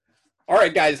All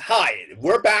right, guys. Hi.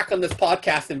 We're back on this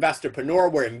podcast,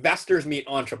 Investorpreneur, where investors meet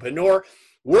entrepreneur.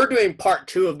 We're doing part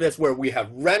two of this, where we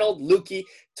have Reynold Luque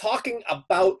talking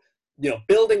about,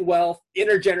 building wealth,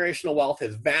 intergenerational wealth,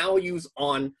 his values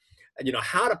on,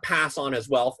 how to pass on his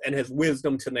wealth and his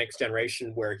wisdom to the next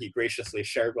generation, where he graciously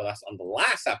shared with us on the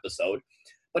last episode.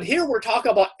 But here we're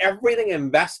talking about everything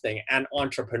investing and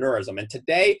entrepreneurism. And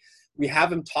today we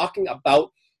have him talking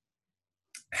about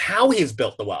how he's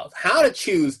built the wealth, how to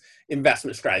choose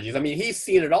investment strategies. I mean, he's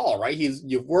seen it all, right?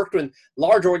 You've worked with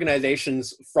large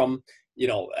organizations from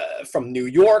New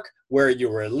York, where you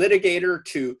were a litigator,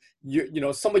 to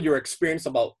some of your experience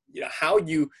about how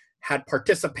you had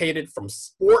participated from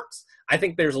sports. I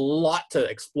think there's a lot to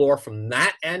explore from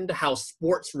that end, how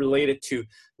sports related to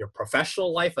your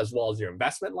professional life as well as your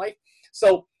investment life.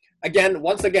 So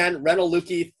once again, Reynold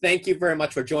Luque, thank you very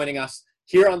much for joining us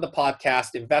here on the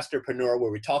podcast, Investorpreneur,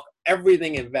 where we talk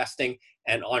everything investing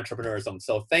and entrepreneurism.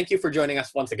 So thank you for joining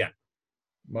us once again.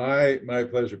 My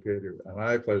pleasure, Peter.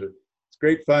 My pleasure. It's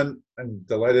great fun. I'm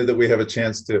delighted that we have a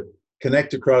chance to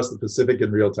connect across the Pacific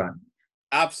in real time.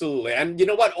 Absolutely. And you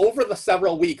know what? Over the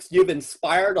several weeks, you've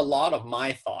inspired a lot of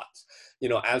my thoughts,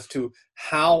 as to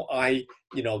how I,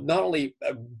 not only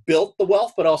built the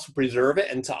wealth, but also preserve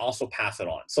it and to also pass it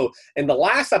on. So in the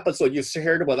last episode, you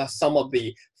shared with us some of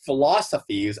the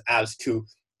philosophies as to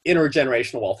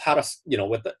intergenerational wealth, how to,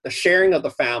 with the sharing of the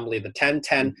family, the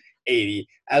 10-10-80,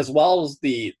 as well as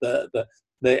the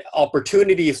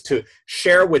opportunities to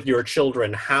share with your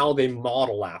children how they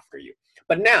model after you.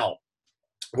 But now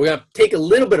we're going to take a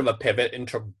little bit of a pivot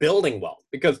into building wealth,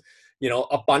 because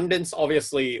abundance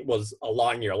obviously was a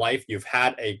lot in your life. You've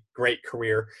had a great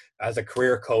career as a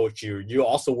career coach. You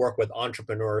also work with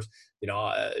entrepreneurs,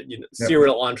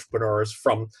 serial entrepreneurs,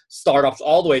 from startups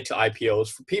all the way to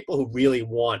IPOs, for people who really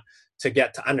want to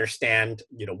get to understand,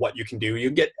 what you can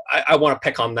do. I want to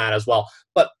pick on that as well.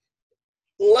 But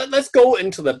let's go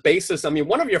into the basis. I mean,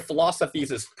 one of your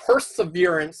philosophies is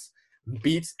perseverance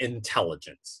beats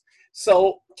intelligence.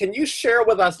 So can you share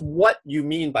with us what you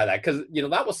mean by that? Because,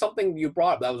 that was something you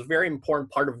brought up. That was a very important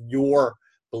part of your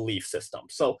belief system.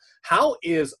 So how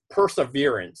is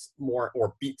perseverance more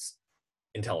or beats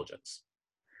intelligence?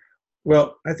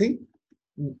 Well, I think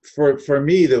for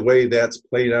me, the way that's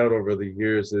played out over the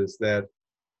years is that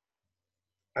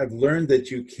I've learned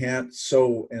that you can't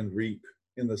sow and reap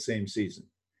in the same season.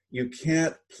 You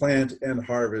can't plant and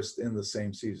harvest in the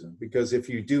same season, because if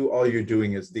you do, all you're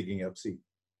doing is digging up seed.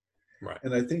 Right.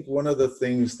 And I think one of the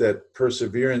things that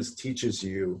perseverance teaches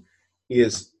you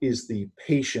is the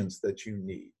patience that you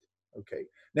need. Okay.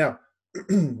 Now,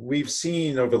 we've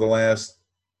seen over the last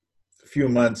few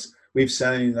months, we've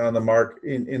seen on the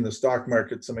in the stock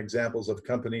market some examples of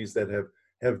companies that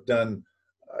have done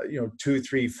 200,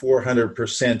 300,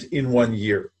 400% in 1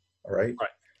 year. All right.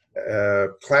 Right.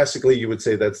 Classically, you would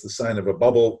say that's the sign of a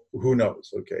bubble. Who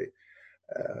knows? Okay.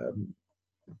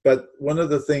 But one of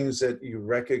the things that you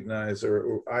recognize,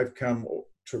 or I've come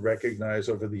to recognize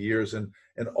over the years, and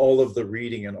all of the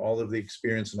reading and all of the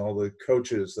experience and all the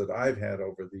coaches that I've had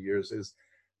over the years, is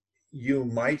you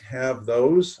might have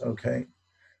those, okay,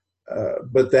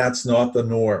 but that's not the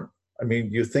norm. I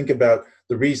mean, you think about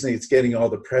the reason it's getting all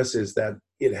the press is that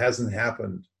it hasn't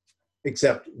happened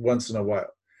except once in a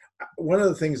while. One of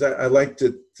the things I like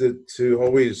to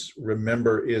always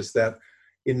remember is that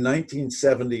in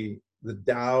 1970, the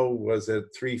Dow was at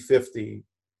 350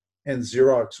 and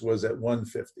Xerox was at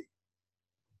 150.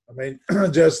 I mean,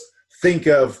 just think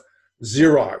of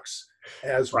Xerox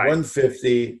as Right.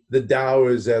 150, the Dow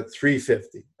is at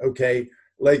 350. Okay.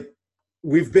 Like,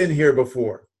 we've been here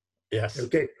before. Yes.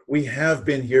 Okay. We have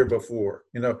been here before,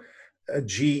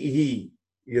 GE,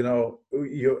 you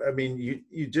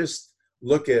just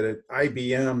look at it,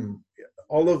 IBM,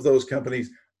 all of those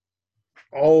companies,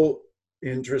 all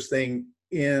interesting,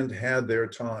 and had their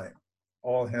time,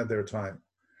 all had their time.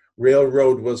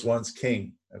 Railroad was once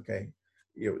king, okay?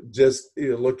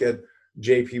 Look at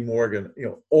JP Morgan,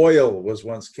 oil was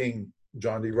once king,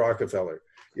 John D. Rockefeller.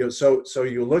 So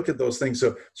you look at those things.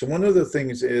 So one of the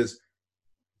things is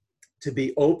to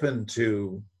be open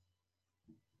to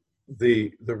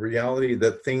the reality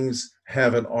that things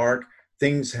have an arc,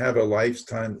 things have a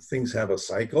lifetime, things have a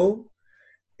cycle.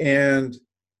 And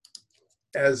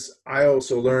as I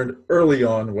also learned early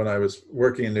on when I was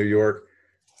working in New York,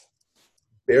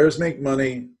 bears make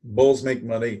money, bulls make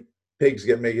money, pigs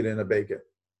make it in a bacon,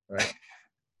 right?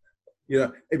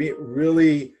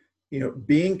 Really,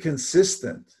 being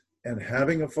consistent and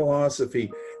having a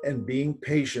philosophy and being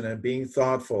patient and being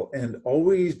thoughtful and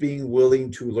always being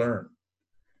willing to learn,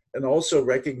 and also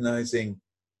recognizing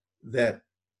that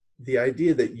the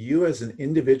idea that you as an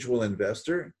individual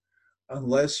investor,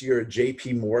 unless you're a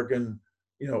JP Morgan,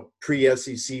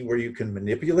 pre-SEC where you can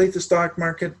manipulate the stock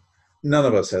market, none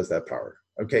of us has that power.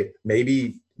 Okay,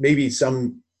 maybe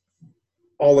some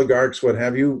oligarchs, what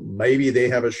have you, maybe they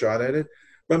have a shot at it.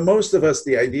 But most of us,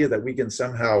 the idea that we can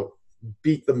somehow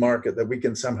beat the market, that we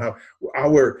can somehow,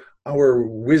 our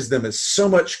wisdom is so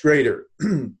much greater.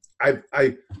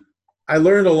 I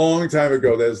learned a long time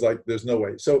ago there's no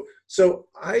way. So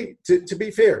to be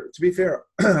fair,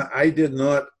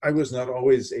 I was not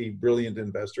always a brilliant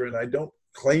investor, and I don't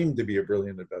claim to be a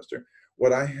brilliant investor.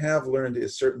 What I have learned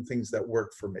is certain things that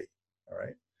work for me. All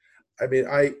right. I mean,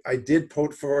 I did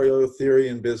portfolio theory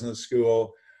in business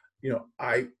school.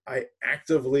 I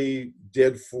actively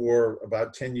did for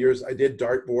about 10 years. I did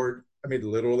dartboard. I mean,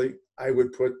 literally, I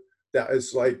would put that.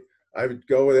 It's like, I would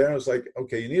go there. I was like,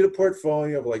 okay, you need a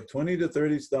portfolio of like 20 to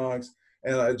 30 stocks.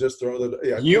 And I just throw the.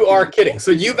 Yeah, you are kidding.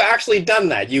 So you've actually done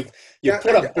that. You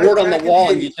put a board on the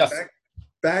wall and you just.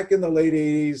 Back in the late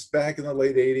 80s,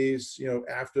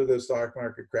 after the stock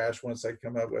market crash, once I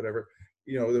come out, whatever,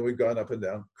 then we've gone up and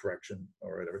down, correction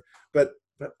or whatever. But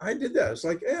I did that. It's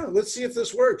like, yeah, let's see if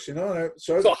this works,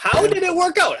 So how did it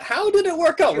work out? How did it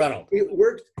work out, Reynolds? It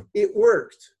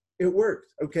worked.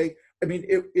 Okay. I mean,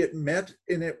 it met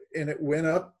and it went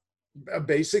up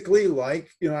basically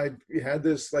like, I had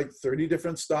this like 30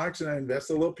 different stocks and I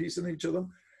invested a little piece in each of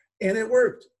them and it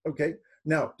worked. Okay.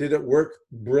 Now, did it work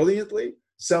brilliantly?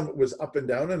 Some was up and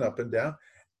down and up and down.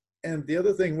 And the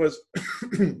other thing was,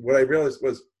 what I realized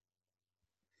was,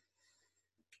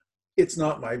 it's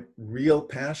not my real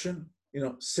passion,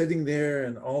 sitting there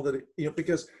and all that,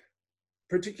 because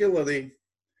particularly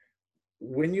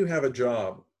when you have a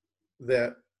job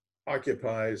that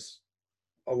occupies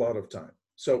a lot of time.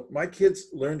 So my kids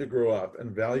learn to grow up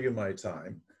and value my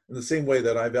time in the same way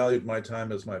that I valued my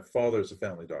time as my father's a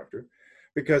family doctor,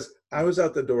 because I was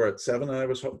out the door at 7 and I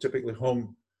was typically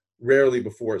home rarely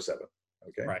before 7.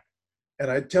 Okay. Right. And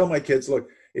I tell my kids, look,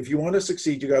 if you want to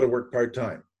succeed, you got to work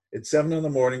part-time. It's 7 in the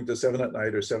morning to 7 at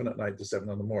night, or 7 at night to 7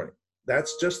 in the morning.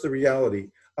 That's just the reality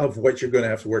of what you're going to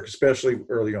have to work, especially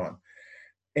early on.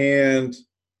 And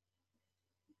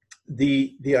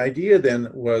the idea then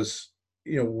was,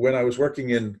 when I was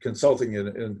working in consulting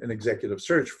in executive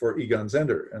search for Egon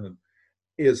Zehnder, and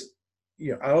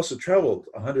I also traveled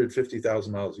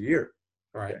 150,000 miles a year.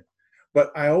 Right. Okay?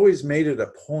 But I always made it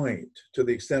a point, to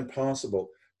the extent possible,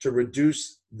 to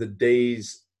reduce the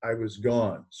days I was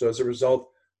gone. So as a result,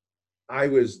 I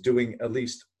was doing at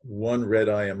least one red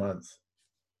eye a month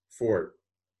for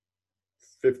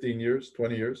 15 years,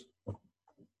 20 years,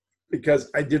 because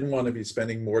I didn't want to be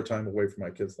spending more time away from my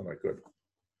kids than I could,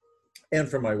 and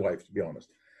from my wife, to be honest.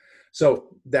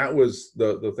 So that was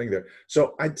the thing there.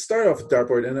 So I'd start off with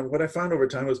dartboard, and then what I found over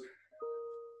time was,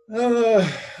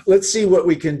 let's see what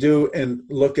we can do and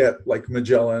look at like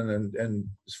Magellan and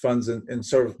funds and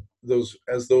sort of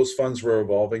those funds were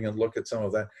evolving, and look at some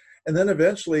of that. And then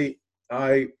eventually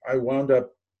I wound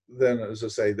up then, as I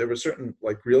say, there were certain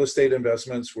like real estate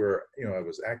investments where, I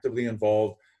was actively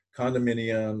involved,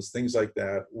 condominiums, things like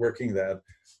that, working that.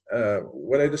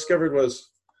 What I discovered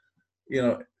was,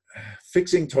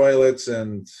 fixing toilets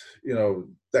and,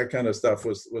 that kind of stuff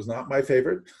was not my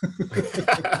favorite.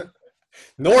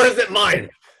 Nor is it mine.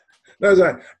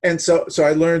 No, and so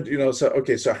I learned,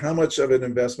 so how much of an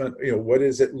investment, what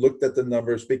is it? Looked at the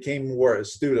numbers, became more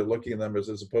astute at looking at numbers,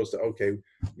 as opposed to, okay,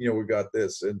 we got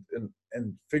this,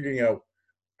 and figuring out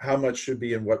how much should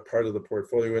be in what part of the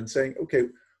portfolio, and saying, okay,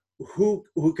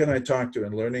 who can I talk to?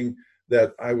 And learning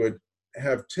that I would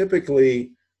have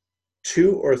typically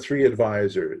 2 or 3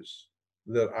 advisors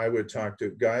that I would talk to,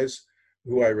 guys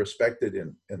who I respected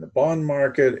in the bond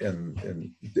market,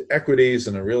 in the equities,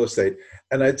 and in real estate,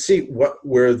 and I'd see what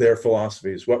were their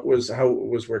philosophies, how it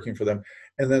was working for them,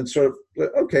 and then sort of,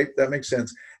 okay, that makes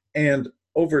sense. And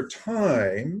over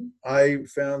time, I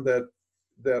found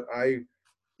that I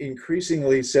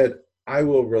increasingly said, I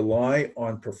will rely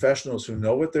on professionals who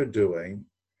know what they're doing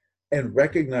and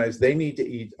recognize they need to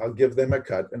eat. I'll give them a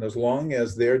cut, and as long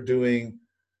as they're doing,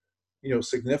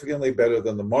 significantly better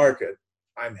than the market,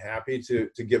 I'm happy to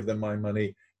give them my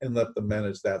money and let them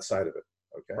manage that side of it.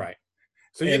 Okay. Right.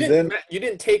 So you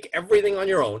didn't take everything on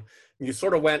your own. You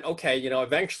sort of went, okay,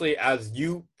 eventually as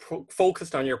you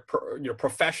focused on your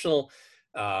professional,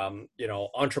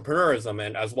 entrepreneurism,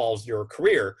 and as well as your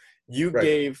career, you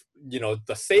gave,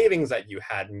 the savings that you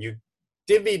had, and you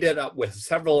divvied it up with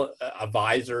several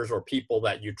advisors or people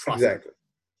that you trusted. Exactly.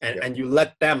 and you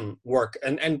let them work.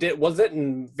 And was it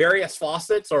in various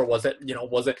faucets, or was it,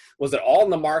 was it all in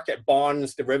the market,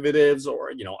 bonds, derivatives,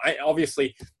 or,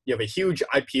 obviously you have a huge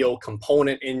IPO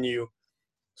component in you.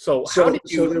 So how did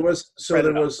you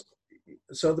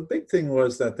so the big thing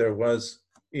was that there was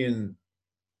in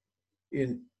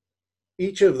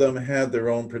each of them had their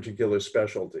own particular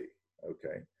specialty.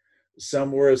 Okay.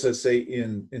 Some were, as I say,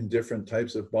 in different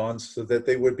types of bonds, so that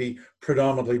they would be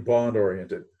predominantly bond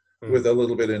oriented with a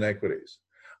little bit in equities.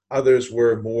 Others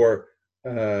were more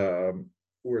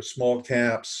were small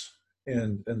caps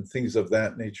and things of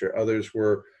that nature. Others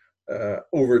were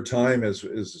over time as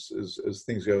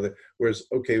things go. Whereas,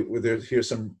 okay, well, here's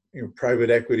some private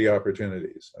equity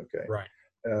opportunities. Okay, right,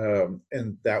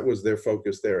 and that was their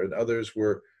focus there. And others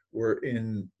were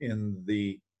in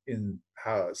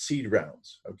seed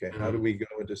rounds. Okay, how do we go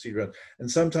into seed rounds?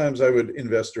 And sometimes I would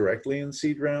invest directly in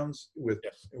seed rounds with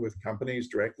companies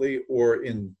directly, or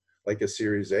in like a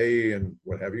Series A and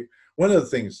what have you. One of the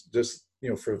things, just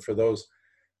for those,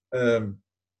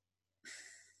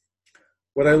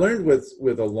 what I learned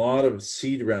with a lot of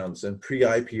seed rounds and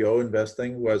pre-IPO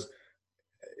investing was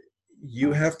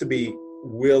you have to be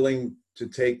willing to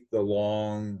take the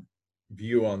long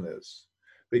view on this,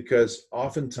 because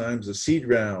oftentimes a seed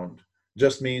round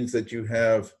just means that you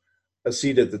have a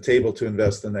seat at the table to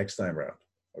invest the next time around.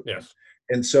 Okay? Yes.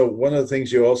 And so one of the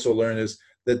things you also learn is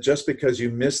that just because you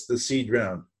missed the seed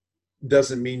round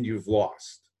doesn't mean you've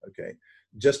lost. Okay.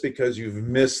 Just because you've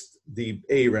missed the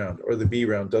A round or the B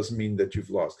round doesn't mean that you've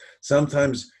lost.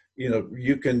 Sometimes,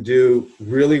 you can do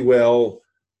really well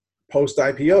post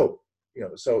IPO,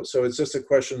 so it's just a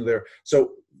question there.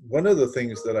 So one of the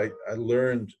things that I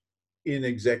learned in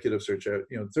executive search,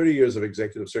 30 years of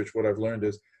executive search, what I've learned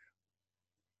is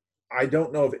I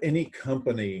don't know of any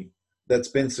company that's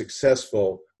been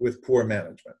successful with poor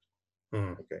management.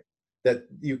 Okay. That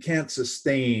you can't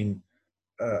sustain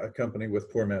a company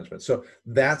with poor management. So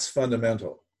that's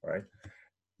fundamental, right?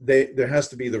 There has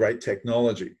to be the right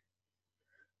technology,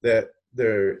 that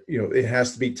it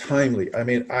has to be timely. I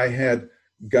mean, I had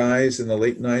guys in the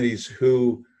late 90s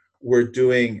who were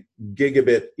doing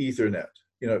gigabit Ethernet,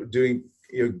 doing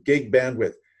gig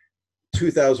bandwidth.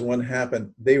 2001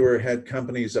 happened. They had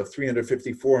companies of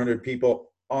 350, 400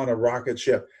 people on a rocket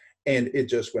ship, and it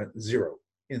just went zero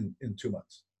in 2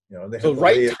 months. So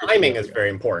right timing is very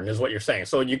important, is what you're saying.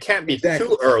 So you can't be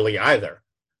too early either.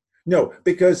 No,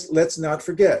 because let's not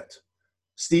forget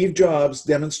Steve Jobs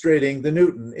demonstrating the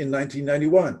Newton in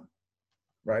 1991,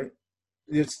 right?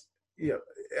 It's,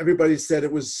 everybody said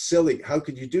it was silly. How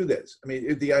could you do this? I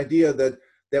mean, the idea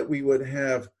that we would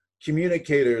have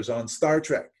communicators on Star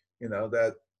Trek,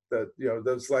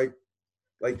 that's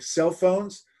like cell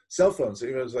phones.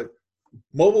 It was like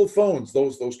mobile phones.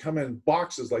 Those come in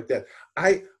boxes like that.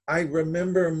 I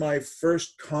remember my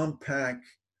first compact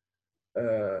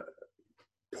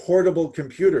portable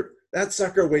computer. That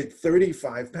sucker weighed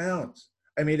 35 pounds.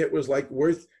 I mean, it was like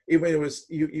even it was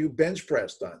you bench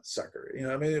pressed on sucker.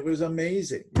 I mean, it was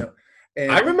amazing. And,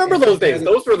 I remember those days.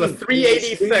 Those were the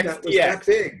 386 TX.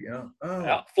 Big,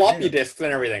 floppy disks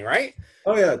and everything, right?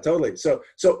 Oh yeah, totally. So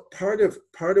part of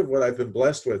what I've been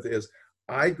blessed with is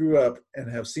I grew up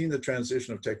and have seen the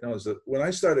transition of technology. When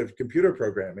I started computer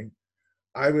programming,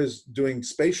 I was doing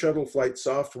space shuttle flight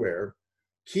software,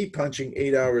 key punching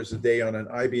 8 hours a day on an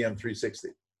IBM 360.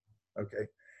 Okay,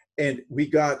 and we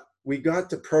got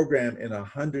to program in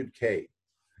 100K.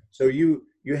 So you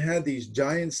had these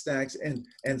giant stacks, and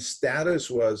status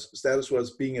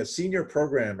was being a senior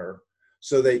programmer,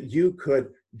 so that you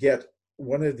could get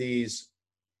one of these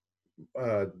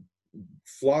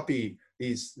floppy,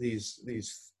 these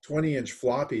 20-inch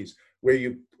floppies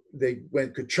where they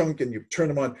went ka-chunk and you turn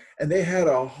them on, and they had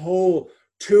a whole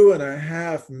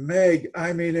 2.5 meg.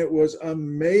 I mean, it was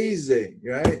amazing,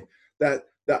 right? That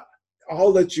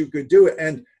all that you could do,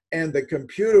 and the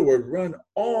computer would run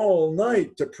all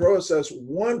night to process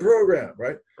one program,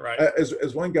 right? Right.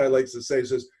 As one guy likes to say, he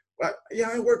says, yeah,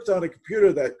 I worked on a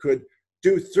computer that could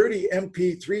do 30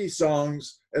 MP3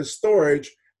 songs as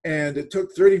storage, and it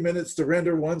took 30 minutes to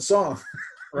render one song.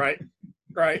 Right.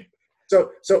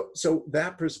 So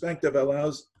that perspective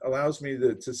allows me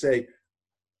to say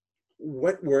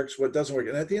what works, what doesn't work.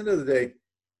 And at the end of the day,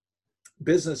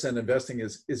 business and investing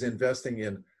is investing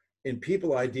in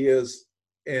people, ideas,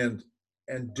 and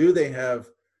do they have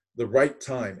the right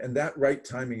time? And that right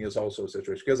timing is also a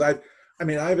situation. Because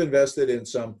I've invested in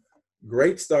some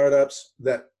great startups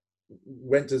that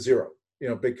went to zero,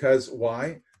 because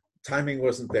why? Timing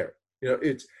wasn't there.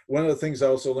 It's one of the things I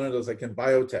also learned was like in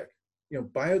biotech,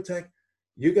 biotech,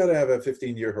 you got to have a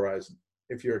 15-year horizon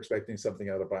if you're expecting something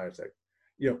out of biotech.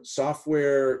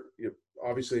 software,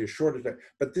 obviously a shorter time.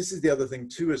 But this is the other thing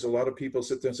too, is a lot of people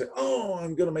sit there and say, oh,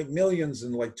 I'm going to make millions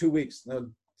in like 2 weeks. Now,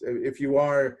 if you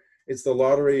are, it's the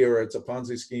lottery or it's a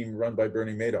Ponzi scheme run by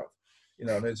Bernie Madoff.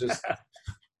 And it's just,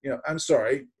 I'm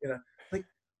sorry, like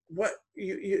what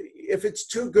if it's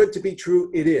too good to be true,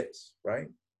 it is, right?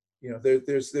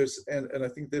 There's and I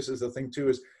think this is the thing too,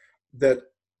 is that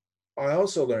I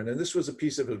also learned, and this was a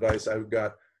piece of advice I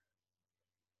got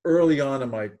early on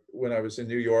when I was in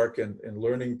New York and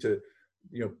learning to,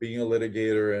 being a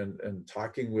litigator and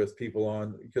talking with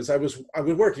people because I was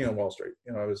working on Wall Street.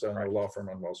 I was on a law firm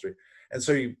on Wall Street. And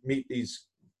so you meet these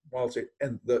Wall Street,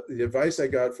 and the advice I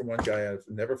got from one guy I've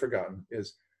never forgotten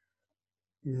is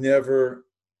never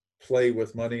play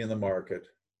with money in the market.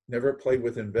 Never play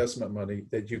with investment money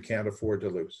that you can't afford to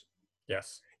lose.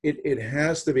 Yes. It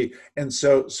has to be. And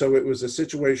so it was a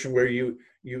situation where you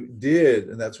did,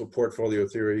 and that's what portfolio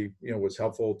theory, was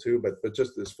helpful too, but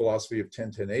just this philosophy of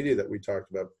 10-10-80 that we talked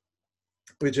about,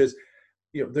 which is,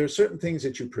 there are certain things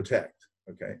that you protect,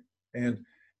 okay? And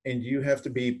you have to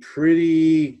be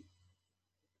pretty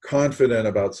confident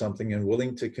about something and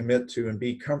willing to commit to and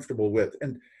be comfortable with.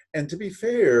 And to be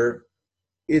fair,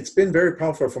 it's been very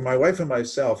powerful for my wife and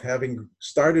myself, having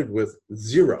started with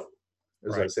zero,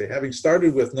 as I say, having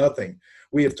started with nothing.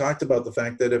 We have talked about the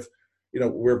fact that if,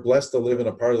 we're blessed to live in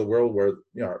a part of the world where,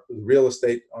 real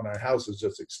estate on our house has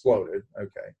just exploded,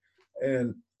 okay?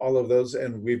 And all of those,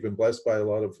 and we've been blessed by a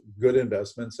lot of good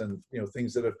investments and,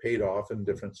 things that have paid off in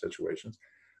different situations.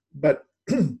 But,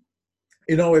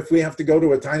 if we have to go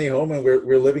to a tiny home and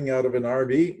we're living out of an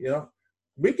RV,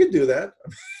 we could do that.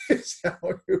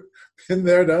 We've been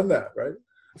there, done that, right?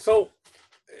 So,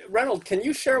 Reynold, can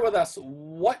you share with us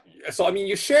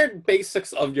you shared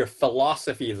basics of your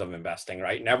philosophies of investing,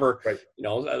 right? Never,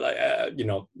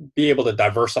 be able to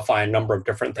diversify a number of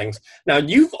different things. Now,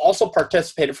 you've also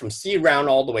participated from seed round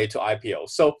all the way to IPO.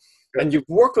 So, and you've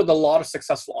worked with a lot of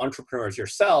successful entrepreneurs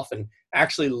yourself and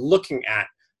actually looking at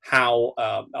how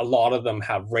a lot of them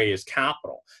have raised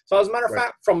capital. So as a matter of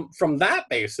fact, from that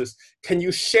basis, can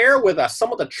you share with us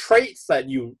some of the traits that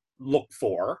you look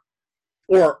for,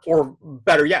 or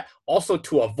better yet, also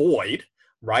to avoid,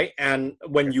 right? And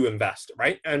when you invest,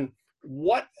 right? And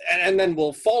then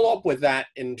we'll follow up with that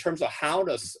in terms of how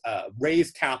to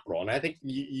raise capital. And I think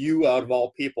you out of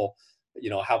all people,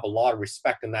 have a lot of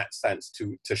respect in that sense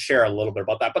to share a little bit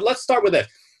about that. But let's start with this.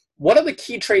 What are the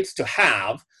key traits to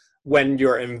have when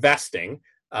you're investing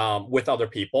with other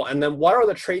people? And then what are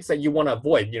the traits that you want to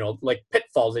avoid, like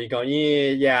pitfalls that you go,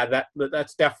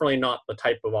 that's definitely not the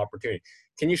type of opportunity.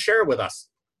 Can you share with us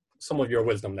some of your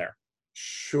wisdom there?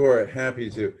 Sure, happy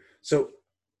to. So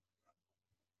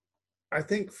I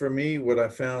think for me, what I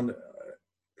found,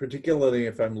 particularly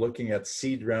if I'm looking at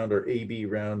seed round or AB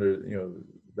round or,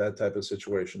 that type of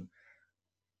situation,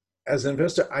 as an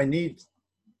investor, I need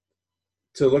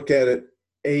to look at it.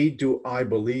 Do I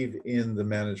believe in the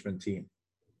management team?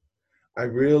 I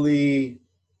really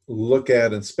look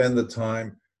at and spend the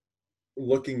time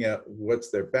looking at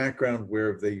what's their background,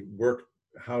 where have they worked,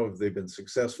 how have they been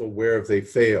successful, where have they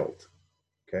failed,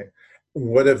 okay?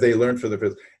 What have they learned from their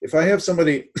failures? If I have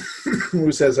somebody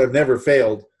who says, I've never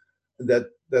failed,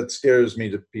 that scares me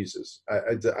to pieces.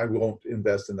 I won't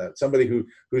invest in that. Somebody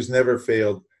who's never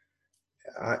failed.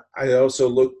 I also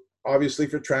look, obviously,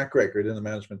 for track record in the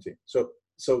management team. So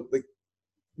the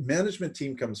management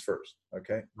team comes first,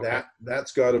 okay?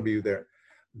 That's got to be there.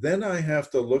 Then I have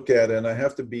to look at it, and I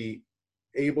have to be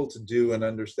able to do and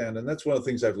understand. And that's one of the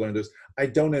things I've learned is I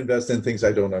don't invest in things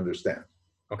I don't understand.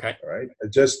 Okay. All right.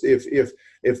 Just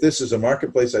if this is a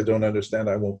marketplace I don't understand,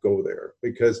 I won't go there,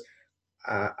 because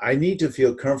I need to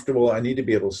feel comfortable. I need to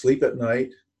be able to sleep at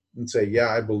night and say, yeah,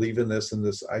 I believe in this and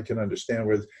this. I can understand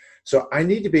where. So I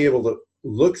need to be able to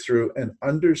look through and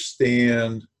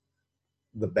understand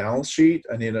the balance sheet.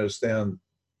 I need to understand,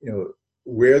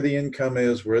 where the income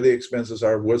is, where the expenses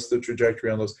are, what's the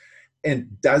trajectory on those,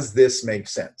 and does this make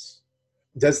sense?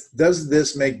 Does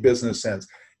this make business sense?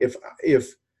 If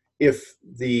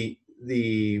the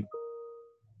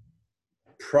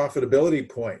profitability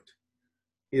point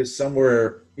is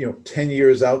somewhere 10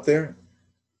 years out there,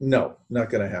 no, not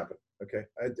going to happen. Okay,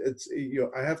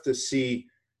 I have to see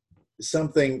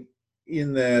something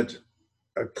in that,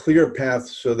 a clear path,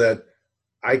 so that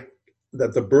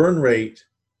the burn rate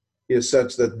is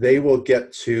such that they will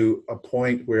get to a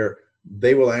point where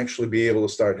they will actually be able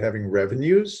to start having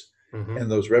revenues,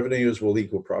 and those revenues will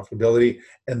equal profitability,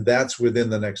 and that's within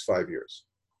the next 5 years.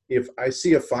 If I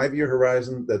see a 5-year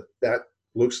horizon that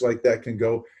looks like that can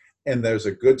go, and there's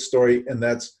a good story, and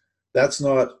that's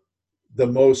not the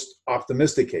most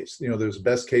optimistic case. There's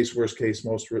best case, worst case,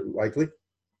 most likely.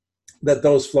 that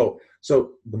those flow.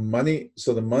 So the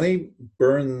money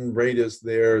burn rate is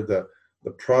there. The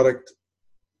product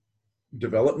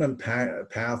development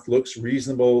path looks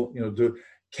reasonable.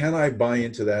 Can I buy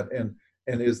into that? And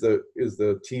is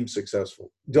the team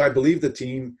successful? Do I believe the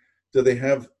team? Do they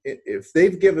have,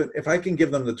 if I can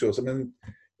give them the tools? I mean,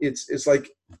 it's like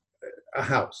a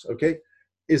house, okay?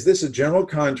 Is this a general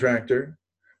contractor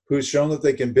who's shown that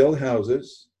they can build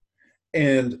houses,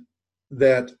 and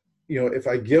that, if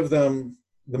I give them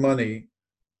the money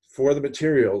for the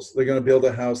materials, they're going to build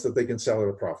a house that they can sell at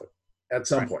a profit at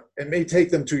some point. It may take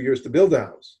them 2 years to build a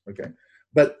house, okay?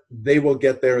 But they will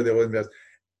get there, they will invest.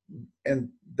 And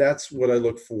that's what I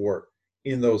look for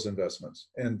in those investments.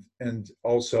 And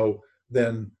also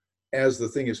then, as the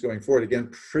thing is going forward,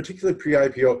 again, particularly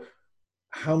pre-IPO,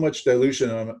 how much dilution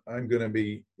I'm going to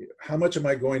be, how much am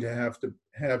I going to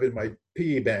have in my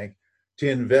PE bank to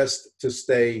invest to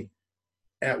stay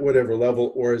at whatever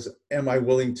level, or am I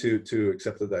willing to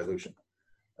accept the dilution?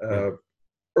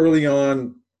 Early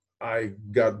on, I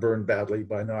got burned badly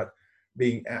by not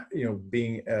being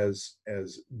as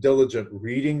diligent,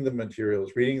 reading the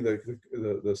materials, reading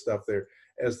the stuff there,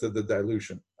 as to the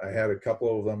dilution. I had a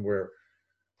couple of them where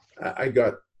I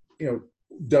got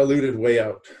diluted way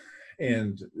out,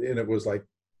 and it was like,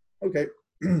 okay,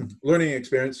 learning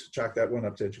experience, chalk that one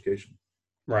up to education.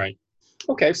 Right.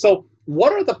 Okay, so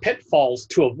what are the pitfalls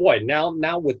to avoid?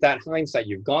 Now with that hindsight,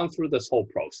 you've gone through this whole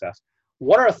process.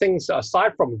 What are things,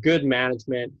 aside from good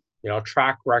management,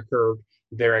 track record,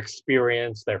 their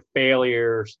experience, their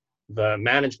failures, the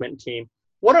management team,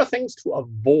 what are things to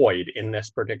avoid in this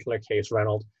particular case,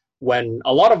 Reynold, when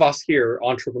a lot of us here,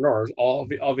 entrepreneurs,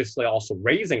 obviously also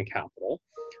raising capital,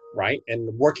 right, and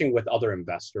working with other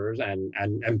investors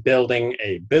and building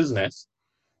a business,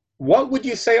 what would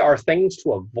you say are things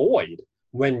to avoid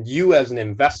when you as an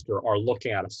investor are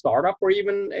looking at a startup or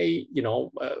even a,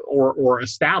 or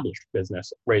established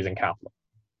business raising capital?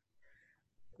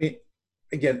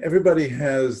 Again, everybody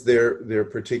has their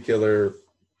particular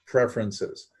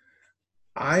preferences.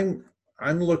 I'm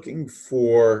looking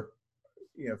for,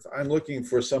 if I'm looking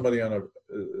for somebody on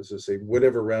as I say,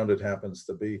 whatever round it happens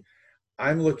to be,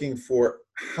 I'm looking for,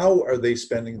 how are they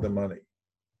spending the money?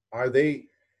 Are they,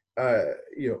 are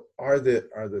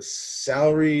the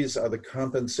salaries, are the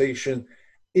compensation,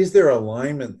 is there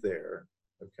alignment there?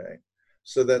 Okay,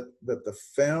 so that the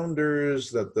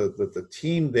founders, that the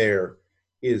team there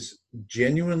is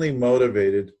genuinely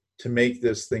motivated to make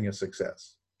this thing a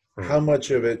success. How much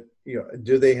of it,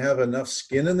 do they have enough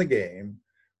skin in the game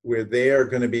where they are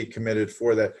going to be committed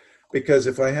for that? Because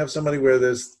if I have somebody where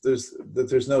there's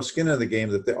no skin in the game,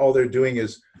 that all they're doing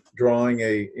is drawing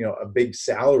a big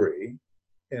salary,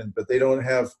 but they don't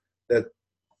have that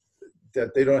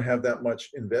they don't have that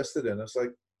much invested in, it's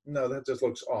like, no, that just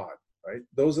looks odd, right?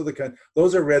 Those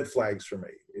are red flags for me,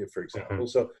 for example.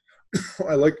 So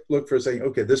I look for saying,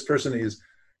 okay, this person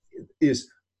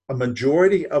is a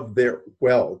majority of their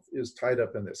wealth is tied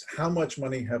up in this. How much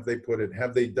money have they put in?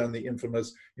 Have they done the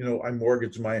infamous, I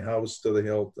mortgaged my house to the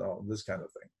hilt, this kind of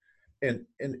thing?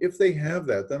 And if they have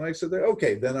that, then I said,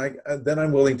 okay, then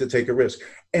I'm willing to take a risk.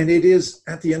 And it is,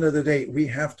 at the end of the day, we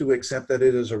have to accept that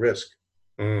it is a risk.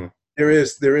 There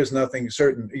is nothing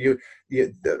certain.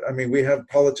 I mean, we have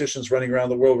politicians running around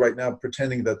the world right now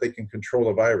pretending that they can control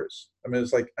a virus. I mean,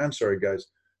 it's like, I'm sorry, guys.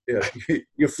 Yeah,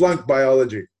 you flunked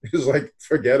biology. It's like,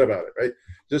 forget about it, right?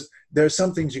 Just, there's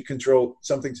some things you control,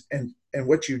 some things, and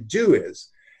what you do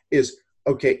is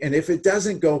okay. And if it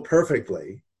doesn't go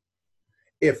perfectly,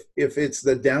 if it's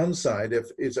the downside,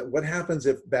 what happens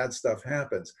if bad stuff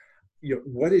happens?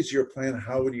 What is your plan?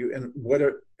 How would you,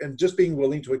 and just being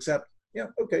willing to accept, yeah,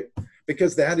 okay,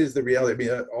 because that is the reality.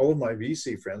 I mean, all of my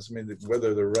VC friends, I mean,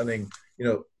 whether they're running,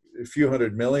 a few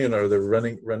 $100 million or they're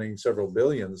running several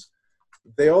billions,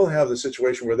 they all have the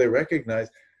situation where they recognize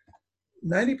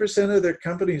 90% of their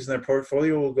companies in their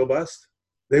portfolio will go bust.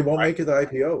 They won't make it to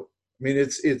IPO. I mean,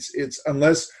 it's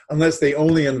unless they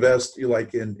only invest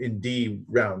like in D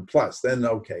round plus, then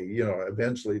okay,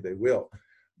 eventually they will,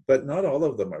 but not all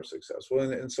of them are successful.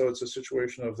 And so it's a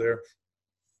situation of their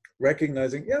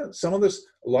recognizing, yeah,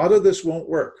 a lot of this won't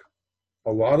work.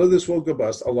 A lot of this will go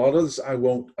bust. A lot of this I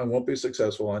won't be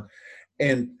successful on.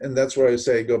 And that's where I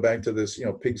say, go back to this,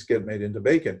 pigs get made into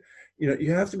bacon.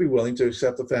 You have to be willing to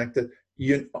accept the fact that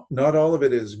not all of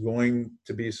it is going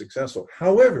to be successful.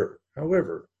 However,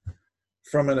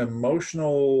 from an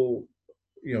emotional,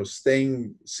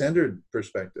 staying centered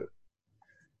perspective,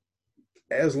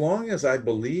 as long as I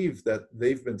believe that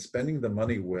they've been spending the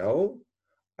money well,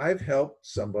 I've helped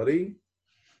somebody,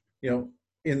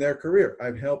 in their career.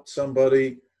 I've helped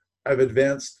somebody, I've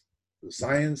advanced the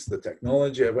science, the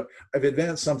technology. I've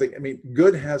advanced something. I mean,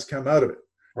 good has come out of it.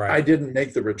 Right. I didn't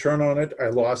make the return on it. I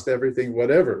lost everything,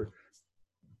 whatever.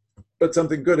 But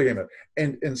something good came out.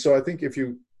 And so I think if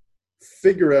you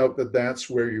figure out that that's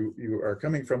where you are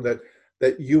coming from,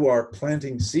 that you are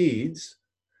planting seeds.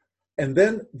 And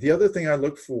then the other thing I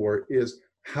look for is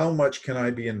how much can I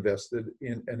be invested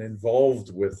in and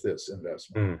involved with this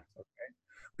investment.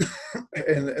 Okay.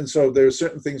 And so there's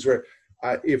certain things where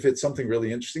if it's something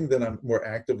really interesting, then I'm more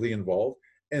actively involved.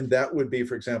 And that would be,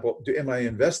 for example, am I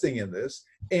investing in this?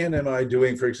 And am I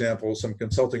doing, for example, some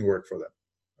consulting work for them?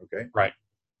 Okay. Right.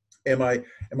 Am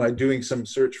I doing some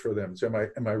search for them? So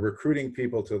am I recruiting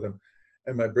people to them?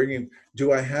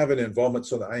 Do I have an involvement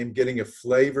so that I am getting a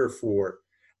flavor for?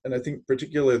 And I think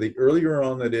particularly the earlier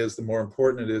on that is, the more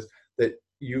important it is that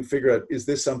you figure out, is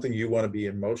this something you want to be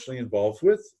emotionally involved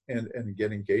with and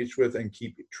get engaged with and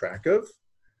keep track of?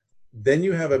 Then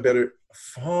you have a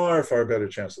far better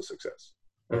chance of success.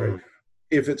 All right.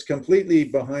 If it's completely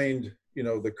behind,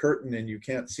 the curtain and you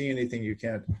can't see anything, you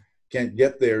can't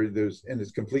get there, and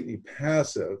it's completely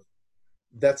passive,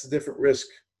 that's a different risk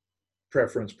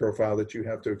preference profile that you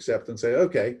have to accept and say,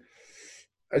 okay,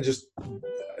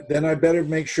 then I better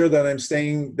make sure that I'm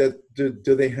staying, do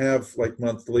they have like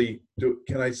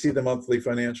can I see the monthly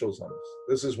financials on this?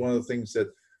 This is one of the things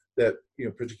that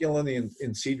particularly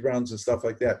in seed rounds and stuff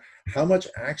like that, how much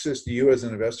access do you as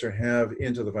an investor have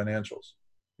into the financials?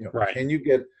 Right. Can you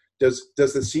does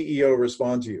the CEO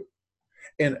respond to you?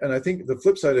 And I think the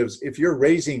flip side is, if you're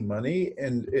raising money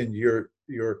and you're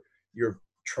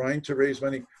trying to raise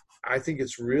money, I think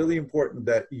it's really important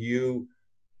that you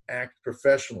act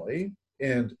professionally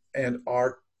and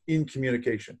are in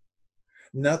communication.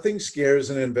 Nothing scares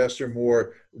an investor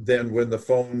more than when the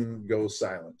phone goes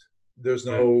silent. There's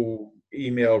no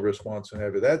email response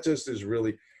whenever. That just is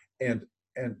really, and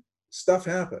stuff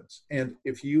happens. And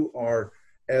if you are,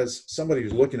 as somebody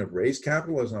who's looking to raise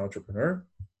capital as an entrepreneur,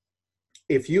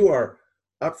 if you are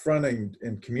upfront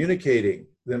and communicating,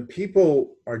 then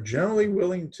people are generally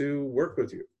willing to work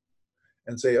with you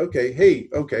and say,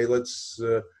 okay, let's,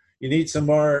 you need some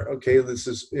more, okay, this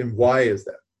is, and why is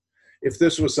that? If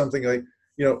this was something like,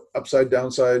 upside,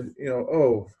 downside,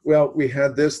 oh, well, we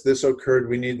had this occurred,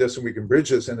 we need this, and we can bridge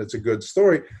this, and it's a good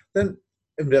story, then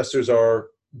investors are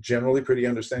generally pretty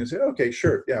understanding, say, okay,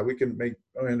 sure, yeah,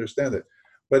 I understand it.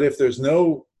 But if there's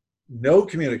no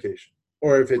communication,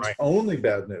 or if it's only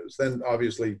bad news, then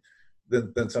obviously,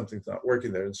 then something's not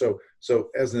working there. And so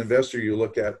as an investor, you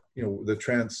look at,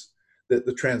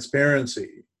 the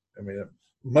transparency. I mean, a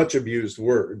much abused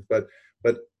word, but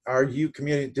are you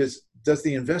does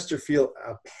the investor feel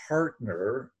a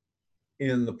partner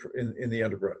in the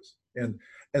enterprise? And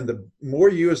the more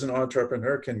you as an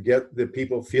entrepreneur can get the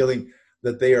people feeling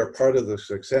that they are part of the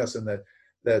success, and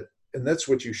that's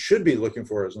what you should be looking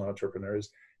for as an entrepreneur is,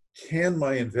 can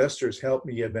my investors help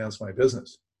me advance my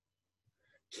business?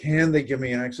 Can they give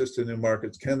me access to new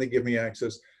markets? Can they give me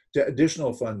access to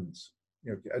additional funds,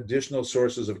 additional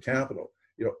sources of capital?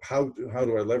 How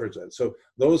do I leverage that? So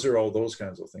those are all those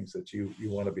kinds of things that you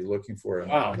want to be looking for.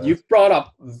 Wow, you've brought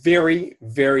up very,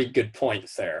 very good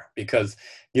points there, because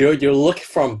you're looking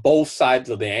from both sides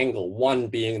of the angle, one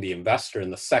being the investor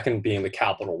and the second being the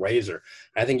capital raiser.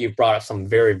 I think you've brought up some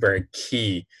very, very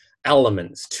key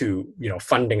elements to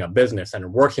funding a business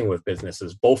and working with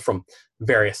businesses, both from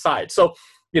various sides. So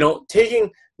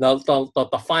taking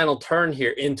the final turn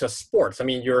here into sports. I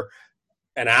mean, you're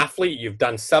an athlete, you've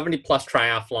done 70 plus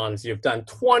triathlons, you've done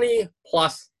 20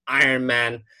 plus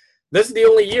Ironman. This is the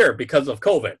only year, because of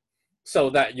COVID, so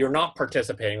that you're not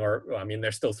participating,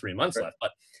 there's still 3 months left.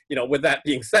 But, with that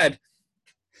being said,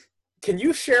 can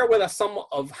you share with us some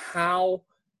of how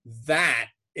that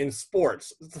in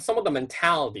sports, some of the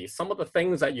mentality, some of the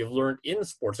things that you've learned in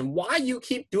sports, and why you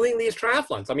keep doing these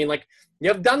triathlons? I mean, you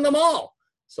have done them all.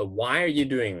 So why are you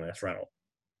doing this, Reynold?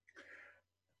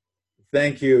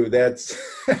 Thank you. That's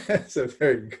a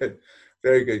very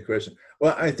good question.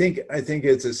 Well, I think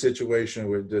it's a situation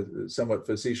where, somewhat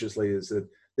facetiously, is that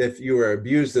if you were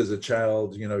abused as a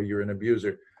child, you're an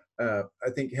abuser. I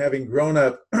think having grown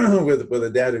up with a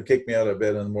dad who kicked me out of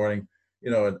bed in the morning,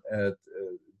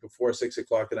 before 6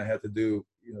 o'clock, and I had to do,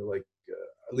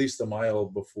 at least a mile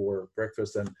before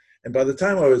breakfast. And by the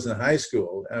time I was in high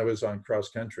school, I was on cross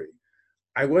country.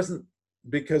 I wasn't,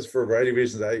 because for a variety of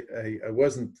reasons, I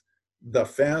wasn't the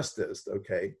fastest,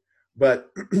 okay,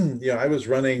 but I was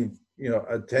running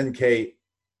a 10K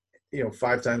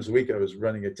 5 times a week. I was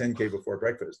running a 10K before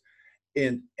breakfast,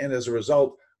 and as a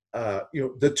result,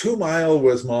 the 2 mile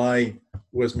was my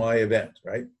event,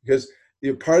 right? Because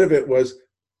part of it was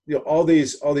all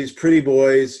these pretty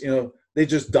boys, they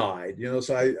just died,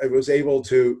 so I was able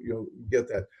to, get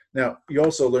that. Now, you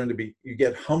also learn you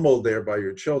get humbled there by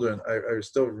your children. I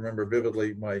still remember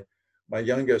vividly my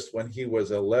youngest, when he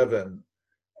was 11,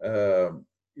 did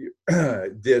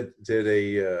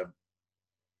a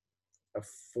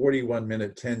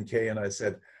 41-minute 10K, and I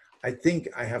said, I think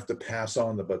I have to pass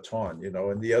on the baton,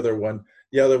 and the other one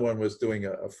was doing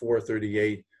a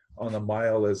 4:38 on a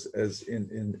mile as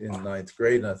in ninth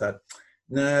grade, and I thought,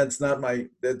 nah, that's not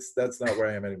where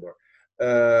I am anymore.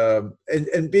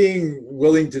 And being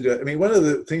willing to do it. I mean, one of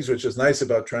the things which is nice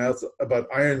about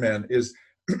Ironman is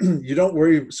you don't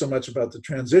worry so much about the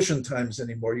transition times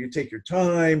anymore. You take your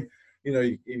time.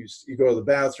 You go to the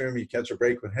bathroom, you catch a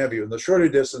break, what have you. And the shorter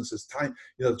distances, time,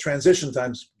 the transition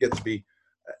times get to be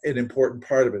an important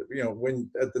part of it.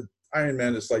 When at the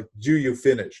Ironman, it's like, do you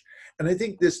finish? And I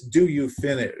think this "do you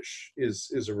finish"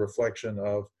 is a reflection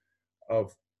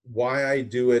of why I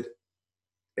do it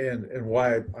and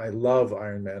why I love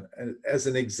Ironman, and as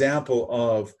an example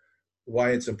of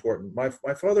why it's important. My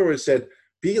father always said,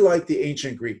 be like the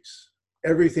ancient Greeks,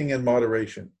 everything in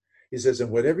moderation. He says,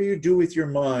 and whatever you do with your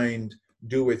mind,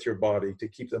 do with your body, to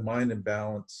keep the mind in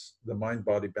balance, the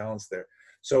mind-body balance there.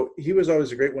 So he was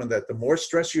always a great one, that the more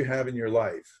stress you have in your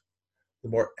life, the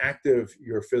more active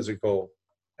your physical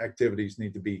activities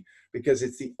need to be, because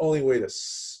it's the only way to,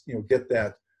 get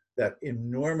that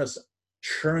enormous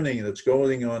churning that's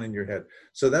going on in your head.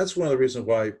 So that's one of the reasons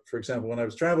why, for example, when I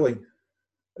was traveling,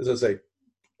 as I say,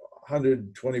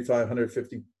 125,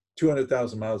 150,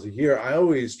 200,000 miles a year, I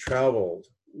always traveled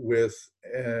with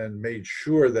and made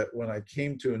sure that when I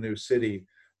came to a new city,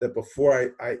 that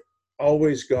before I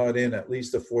always got in at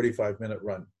least a 45-minute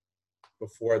run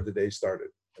before the day started.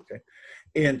 Okay.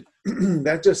 And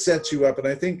that just sets you up. And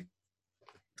I think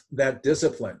that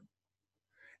discipline,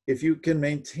 if you can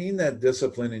maintain that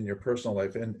discipline in your personal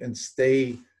life and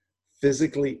stay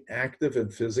physically active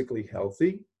and physically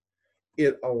healthy,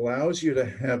 it allows you to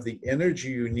have the energy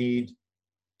you need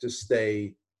to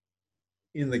stay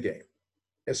in the game,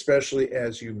 especially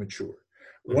as you mature.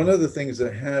 Mm-hmm. One of the things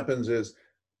that happens is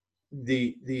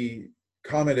the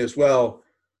comment is, well,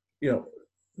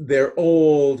 they're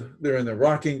old, they're in the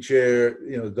rocking chair,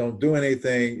 don't do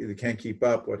anything, they can't keep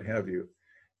up, what have you.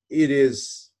 It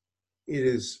is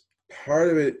part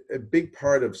of it. A big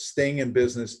part of staying in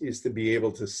business is to be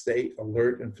able to stay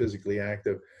alert and physically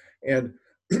active. And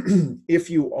if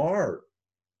you are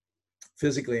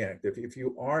physically active, if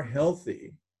you are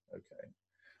healthy, okay,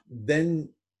 then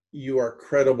you are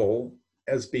credible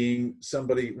as being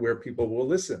somebody where people will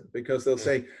listen, because they'll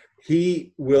say,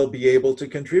 he will be able to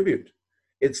contribute.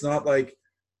 It's not like,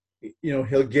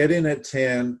 he'll get in at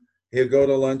 10, he'll go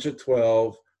to lunch at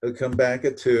 12, he'll come back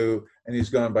at 2, and he's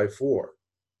gone by 4.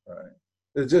 All right.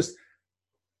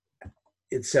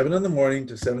 It's 7 in the morning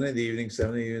to 7 in the evening,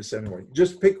 7 in the evening, 7 in the morning.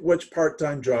 Just pick which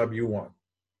part-time job you want.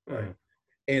 Right.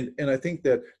 And I think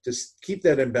that to keep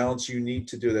that in balance, you need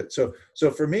to do that. So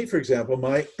for me, for example,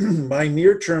 my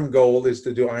near-term goal is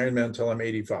to do Ironman until I'm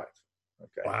 85.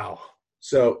 Okay. Wow.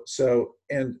 So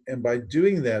and by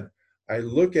doing that, I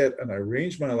look at and I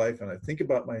arrange my life, and I think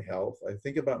about my health. I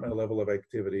think about my level of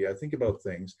activity. I think about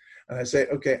things, and I say,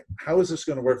 okay, how is this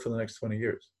going to work for the next 20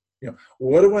 years?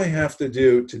 What do I have to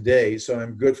do today so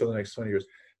I'm good for the next 20 years?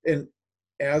 And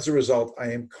as a result,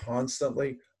 I am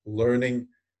constantly learning,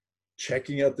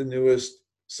 checking out the newest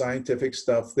scientific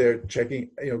stuff there, checking,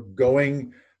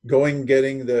 going,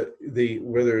 getting the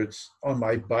whether it's on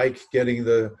my bike, getting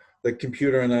the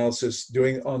computer analysis,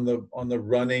 doing on the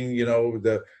running,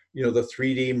 the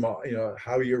 3D,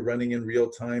 how you're running in real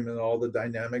time and all the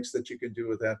dynamics that you can do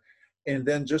with that. And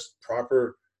then just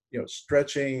proper,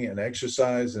 stretching and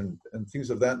exercise and things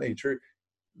of that nature.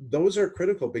 Those are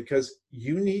critical, because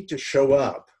you need to show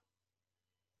up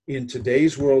in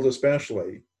today's world,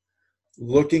 especially,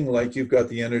 looking like you've got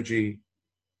the energy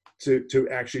to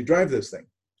actually drive this thing.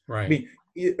 Right.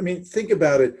 I mean, think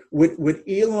about it. Would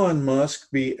Elon Musk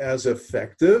be as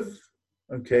effective,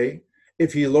 okay,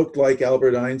 if he looked like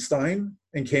Albert Einstein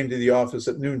and came to the office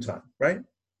at noontime, right?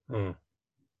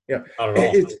 Yeah. Not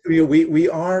at all. We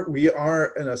are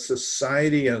in a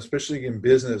society, and especially in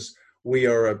business, we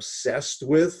are obsessed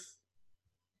with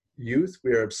youth.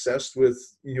 We are obsessed with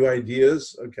new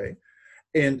ideas. Okay.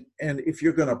 And if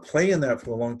you're going to play in that for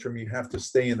the long term, you have to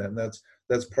stay in that. And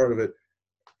that's part of it.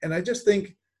 And I just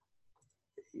think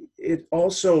it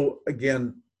also,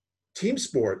 again, team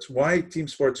sports, why team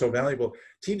sports so valuable?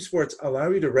 Team sports allow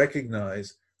you to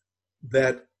recognize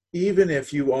that even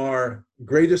if you are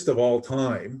greatest of all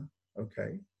time,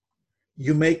 okay,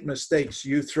 you make mistakes,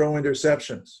 you throw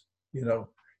interceptions,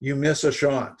 you miss a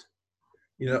shot,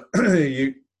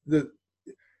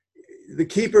 the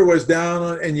keeper was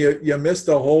down and you missed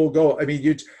the whole goal. I mean,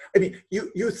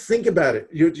 you think about it.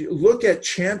 You look at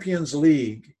Champions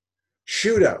League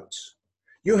shootouts.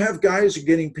 You have guys who are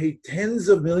getting paid tens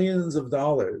of millions of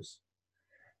dollars.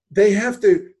 They have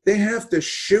to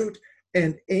shoot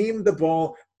and aim the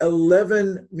ball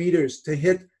 11 meters to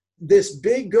hit this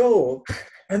big goal,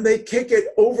 and they kick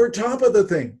it over top of the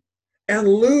thing and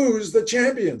lose the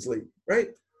Champions League, right?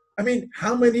 I mean,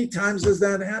 how many times does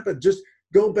that happen? Just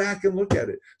go back and look at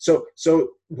it. So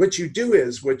what you do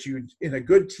is, in a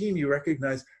good team, you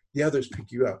recognize the others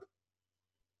pick you up.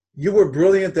 You were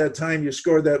brilliant that time, you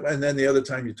scored that, and then the other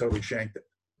time you totally shanked it.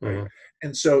 Right? Mm-hmm.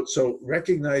 And so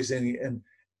recognizing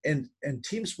and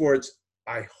team sports,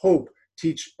 I hope,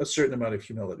 teach a certain amount of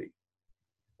humility.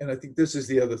 And I think this is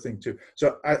the other thing too.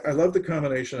 So I love the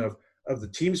combination of the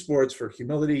team sports for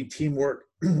humility, teamwork,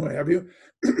 what have you.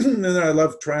 And then I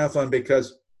love triathlon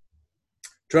because,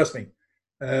 trust me,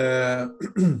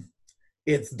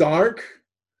 it's dark.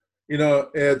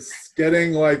 It's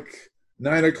getting like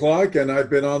 9 o'clock, and I've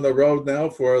been on the road now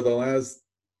for the last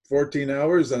 14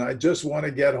 hours, and I just want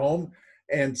to get home.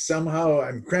 And somehow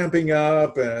I'm cramping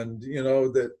up, and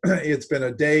that it's been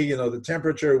a day. The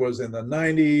temperature was in the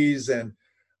 90s, and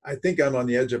I think I'm on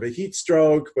the edge of a heat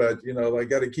stroke, but I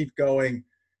got to keep going.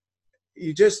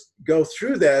 You just go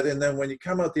through that, and then when you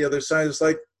come out the other side, it's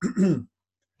like,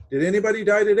 did anybody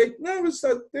die today? No,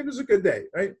 it was a good day,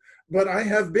 right? But I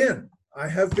have been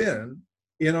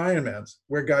in Ironmans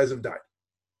where guys have died,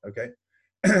 okay?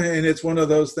 And it's one of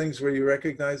those things where you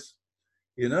recognize,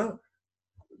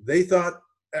 they thought,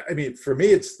 I mean, for me,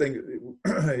 it's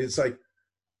like,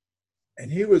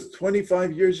 and he was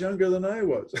 25 years younger than I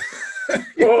was.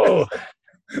 Whoa.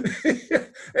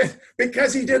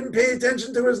 Because he didn't pay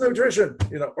attention to his nutrition,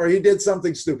 or he did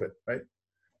something stupid, right?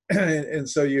 And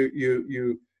so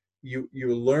you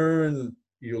learn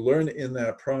in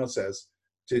that process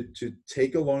to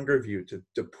take a longer view,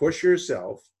 to push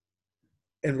yourself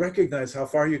and recognize how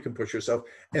far you can push yourself.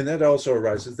 And that also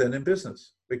arises then in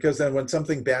business, because then when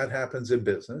something bad happens in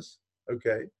business,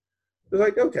 okay, they're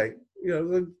like, okay,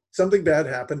 something bad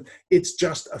happened. It's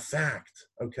just a fact,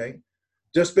 okay?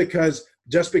 Just because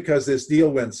this deal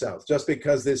went south, just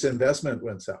because this investment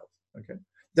went south, okay,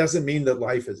 doesn't mean that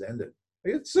life has ended.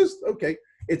 It's just, okay,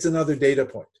 it's another data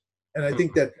point. And I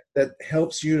think that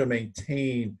helps you to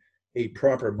maintain a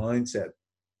proper mindset.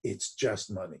 It's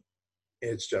just money.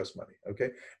 It's just money,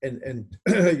 okay? And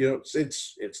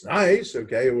it's nice,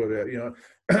 okay?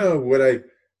 Would I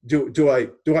do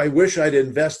I wish I'd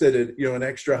invested an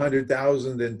extra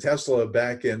 100,000 in Tesla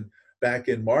back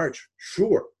in March?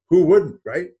 Sure, who wouldn't,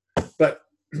 right? But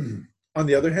on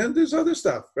the other hand, there's other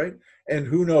stuff, right? And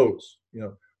who knows?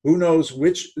 Who knows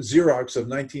which Xerox of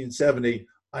 1970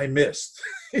 I missed?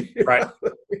 Right.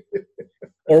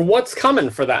 Or what's coming,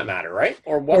 for that matter, right?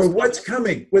 Or what's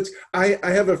coming. I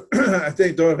have I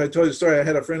think, if I told you the story, I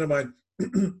had a friend of mine.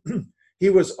 He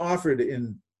was offered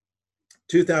in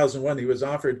 2001. He was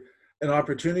offered an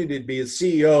opportunity to be a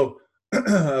CEO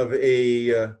of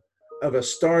a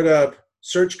startup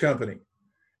search company.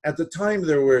 At the time,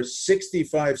 there were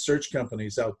 65 search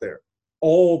companies out there,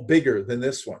 all bigger than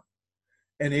this one.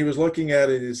 And he was looking at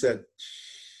it and he said,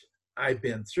 I've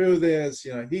been through this.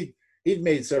 He'd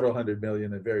made several $100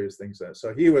 million in various things.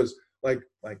 So he was like,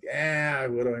 what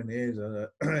do I need?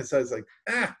 So it's like,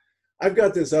 I've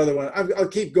got this other one. I'll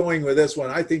keep going with this one.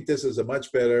 I think this is a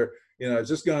much better, I've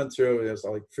just gone through it.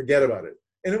 So like, forget about it.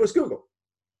 And it was Google.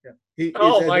 Yeah.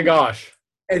 My gosh.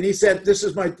 And he said, this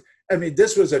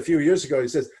was a few years ago. He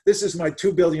says, this is my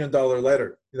 $2 billion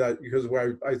letter, because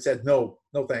where I said, no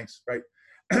thanks, right?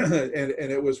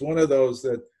 and it was one of those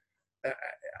that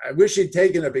I wish he'd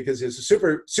taken it, because he's a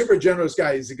super, super generous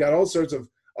guy. He's got all sorts of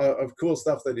cool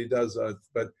stuff that he does.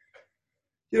 But,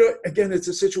 again, it's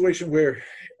a situation where,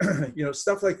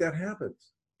 stuff like that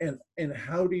happens. And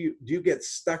how do you get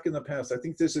stuck in the past? I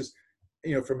think this is,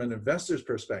 from an investor's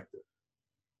perspective,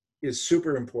 is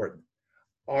super important.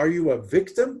 Are you a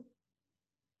victim?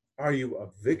 Are you a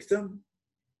victim?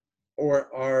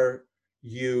 Or are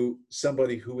you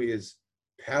somebody who is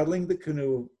paddling the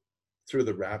canoe through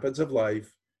the rapids of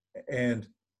life and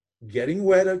getting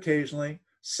wet occasionally?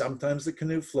 Sometimes the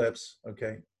canoe flips,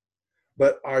 okay?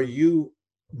 But are you,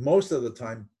 most of the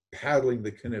time, paddling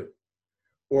the canoe?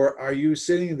 Or are you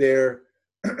sitting there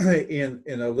in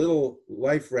a little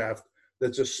life raft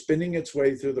that's just spinning its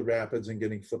way through the rapids and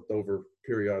getting flipped over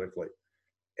periodically?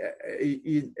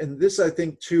 And this, I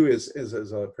think, too, is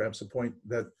perhaps a point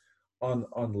that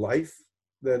on life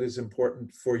that is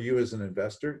important for you as an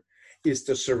investor, is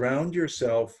to surround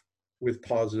yourself with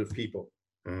positive people.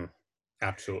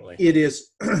 Absolutely. It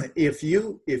is if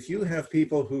you have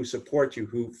people who support you,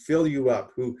 who fill you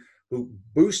up, who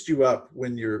boost you up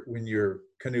when your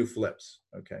canoe flips,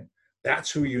 okay,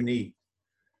 that's who you need.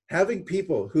 Having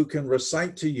people who can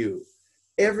recite to you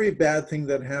every bad thing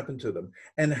that happened to them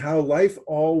and how life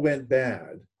all went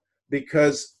bad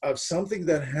because of something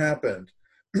that happened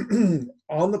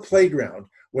on the playground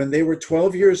when they were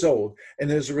 12 years old,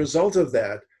 and as a result of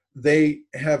that they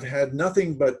have had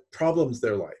nothing but problems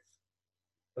their life.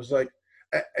 I was like,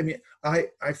 I mean, I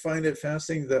find it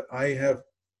fascinating that I have,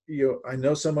 I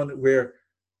know someone where,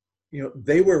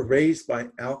 they were raised by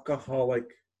alcoholic.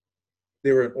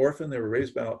 They were an orphan. They were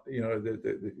raised by, they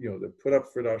put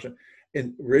up for adoption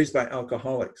and raised by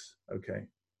alcoholics. Okay.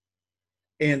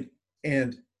 And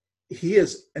he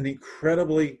is an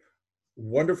incredibly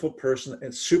wonderful person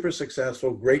and super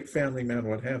successful, great family man,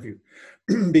 what have you,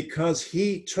 because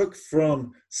he took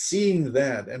from seeing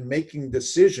that and making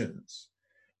decisions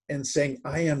and saying,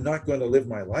 I am not going to live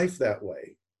my life that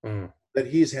way, that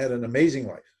he's had an amazing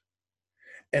life.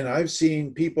 And I've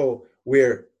seen people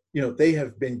where, they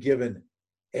have been given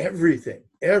everything,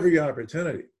 every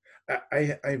opportunity.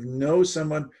 I know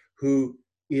someone who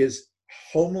is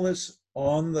homeless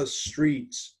on the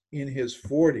streets in his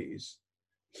 40s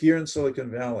here in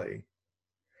Silicon Valley,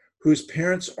 whose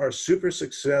parents are super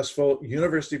successful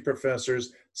university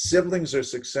professors, siblings are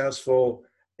successful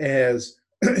as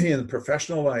in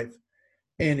professional life,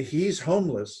 and he's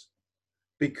homeless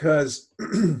because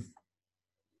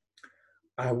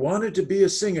I wanted to be a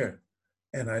singer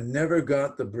and I never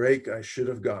got the break I should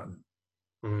have gotten.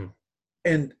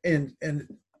 And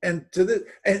to the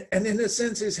and in a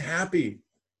sense is happy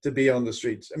to be on the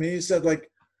streets. I mean, he said, like,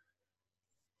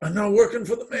 I'm not working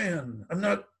for the man. I'm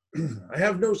not, I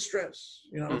have no stress,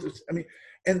 I mean,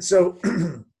 and so,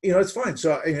 it's fine.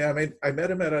 So I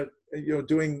met him at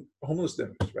doing homeless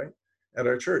dinners, right, at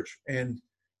our church. And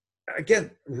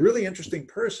again, really interesting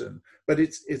person, but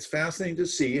it's fascinating to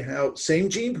see how same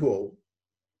gene pool,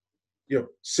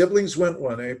 siblings went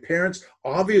one way, parents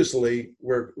obviously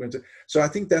went to, so I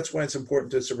think that's why it's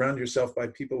important to surround yourself by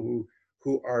people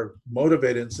who are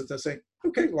motivated and sit there and say,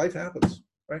 okay, life happens,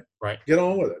 right, get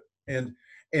on with it,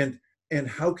 and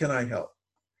how can I help?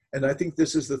 And I think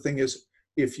this is the thing is,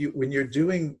 when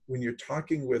you're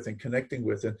talking with and connecting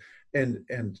with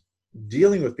and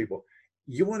dealing with people,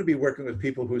 you want to be working with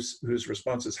people whose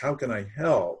response is, how can I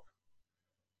help?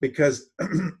 Because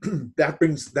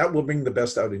that will bring the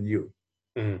best out in you.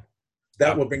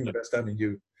 That will bring the best out in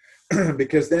you,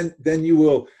 because then you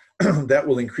will that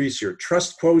will increase your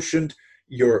trust quotient,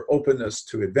 your openness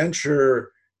to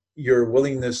adventure, your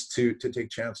willingness to take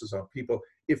chances on people,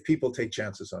 if people take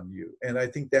chances on you. And I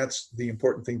think that's the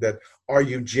important thing, that are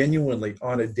you genuinely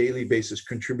on a daily basis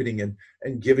contributing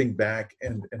and giving back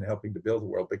and helping to build the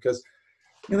world? Because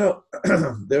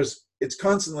it's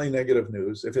constantly negative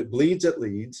news. If it bleeds, it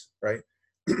leads, right?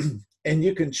 And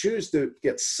you can choose to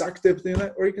get sucked into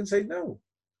that, or you can say, no,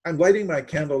 I'm lighting my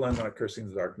candle, I'm not cursing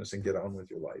the darkness, and get on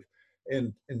with your life.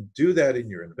 And do that in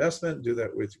your investment, do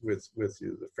that with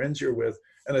the friends you're with.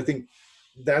 And I think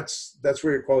that's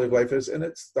where your quality of life is. And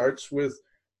it starts with,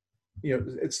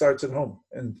 it starts at home.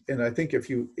 And I think if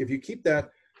you keep that,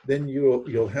 then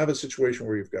you'll have a situation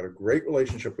where you've got a great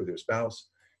relationship with your spouse.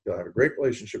 You'll have a great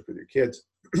relationship with your kids.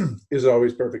 Is it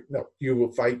always perfect? No. You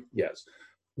will fight? Yes.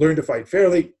 Learn to fight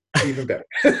fairly, even better.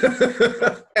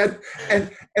 and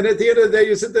at the end of the day,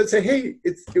 you sit there and say, hey,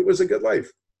 it was a good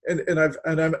life.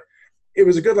 It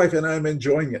was a good life, and I'm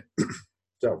enjoying it.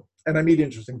 So, and I meet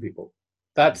interesting people.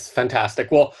 That's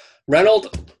fantastic. Well,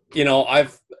 Reynold,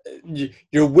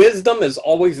 your wisdom is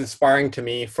always inspiring to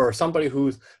me, for somebody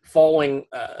who's following,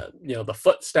 the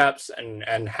footsteps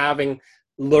and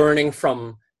learning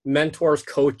from mentors,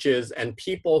 coaches, and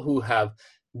people who have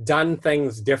done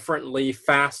things differently,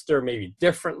 faster, maybe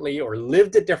differently, or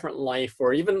lived a different life,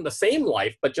 or even the same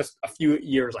life, but just a few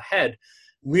years ahead,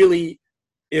 really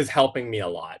is helping me a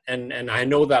lot. And I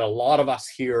know that a lot of us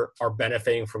here are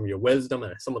benefiting from your wisdom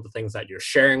and some of the things that you're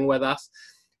sharing with us,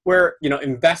 where,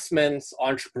 investments,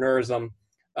 entrepreneurism,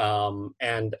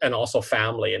 and also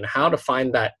family, and how to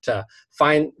find that,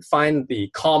 find the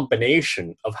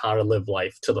combination of how to live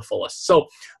life to the fullest. So,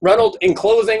 Reynold, in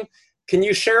closing, can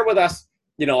you share with us,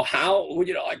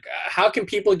 how can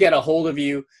people get a hold of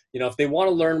you, if they want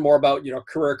to learn more about,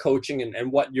 career coaching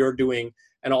and what you're doing,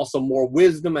 and also more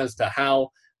wisdom as to how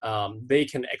they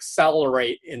can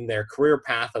accelerate in their career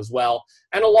path as well,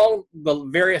 and along the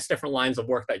various different lines of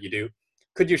work that you do?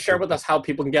 Could you share with us how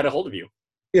people can get a hold of you?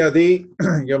 Yeah,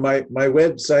 my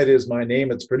website is my name.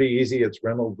 It's pretty easy. It's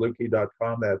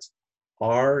reynoldluecke.com. That's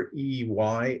REYNOLD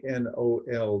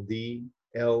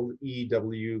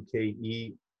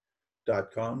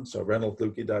ReynoldsLewke.com. So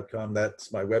ReynoldsLewke.com.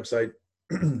 That's my website.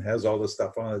 Has all the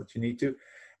stuff on it that you need to.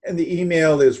 And the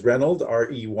email is Reynold,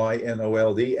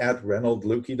 REYNOLD, at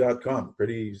ReynoldsLewke.com.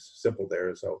 Pretty simple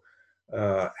there. So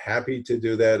happy to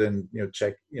do that. And,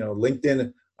 check,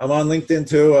 LinkedIn. I'm on LinkedIn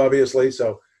too, obviously.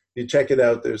 So you check it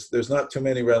out. There's not too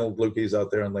many Reynold Lukes out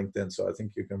there on LinkedIn. So I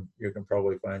think you can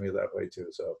probably find me that way too.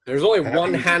 So there's only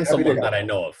one handsome one that I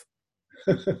know of.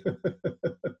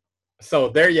 So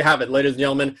there you have it, ladies and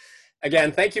gentlemen.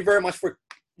 Again, thank you very much for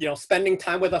spending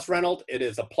time with us, Reynold. It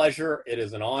is a pleasure. It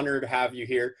is an honor to have you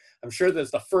here. I'm sure this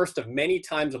is the first of many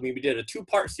times that we did a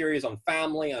two-part series on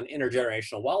family, on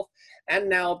intergenerational wealth, and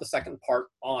now the second part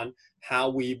on how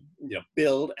we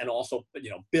build and also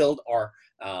build our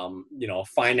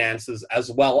finances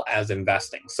as well as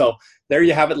investing. So there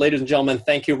you have it, ladies and gentlemen.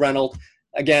 Thank you, Reynold.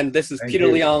 Again, this is Peter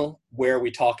Leung, where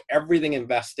we talk everything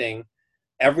investing,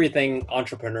 everything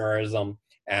entrepreneurism,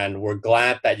 and we're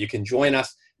glad that you can join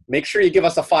us. Make sure you give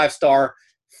us a 5-star,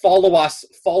 follow us,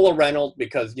 follow Reynold,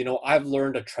 because, I've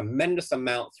learned a tremendous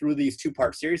amount through these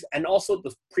two-part series and also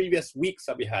the previous weeks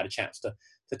that we had a chance to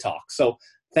talk. So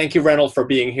thank you, Reynold, for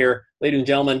being here. Ladies and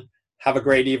gentlemen, have a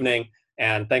great evening,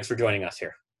 and thanks for joining us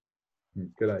here.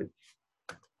 Good night.